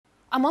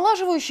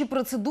Омолаживающие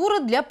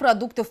процедуры для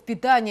продуктов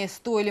питания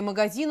стоили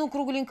магазину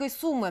кругленькой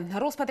суммы.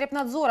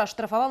 Роспотребнадзор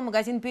оштрафовал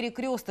магазин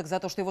 «Перекресток» за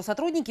то, что его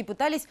сотрудники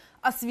пытались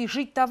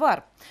освежить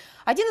товар.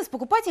 Один из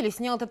покупателей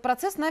снял этот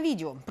процесс на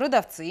видео.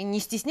 Продавцы, не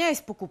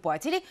стесняясь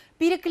покупателей,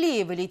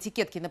 переклеивали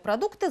этикетки на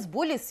продукты с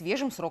более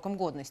свежим сроком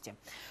годности.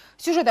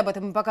 Сюжет об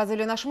этом мы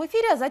показывали в нашем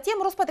эфире, а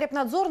затем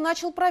Роспотребнадзор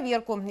начал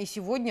проверку и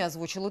сегодня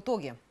озвучил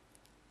итоги.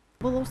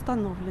 Было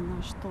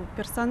установлено, что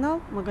персонал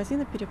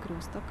магазина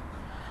 «Перекресток»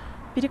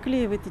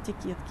 переклеивает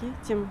этикетки,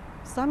 тем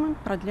самым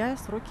продляя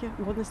сроки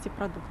годности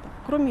продуктов.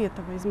 Кроме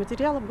этого, из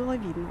материала было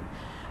видно,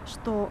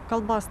 что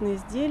колбасные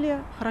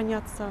изделия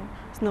хранятся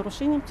с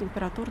нарушением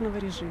температурного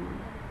режима.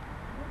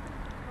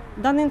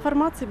 Данной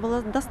информации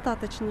было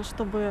достаточно,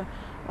 чтобы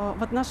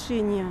в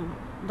отношении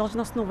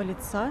должностного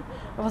лица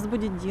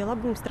возбудить дело об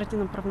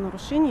административном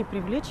правонарушении и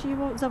привлечь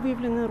его за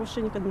выявленное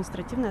нарушение к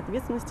административной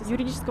ответственности.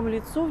 Юридическому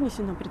лицу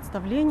внесено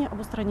представление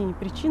об устранении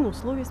причин и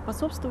условий,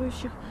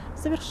 способствующих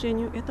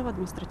совершению этого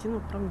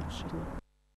административного правонарушения.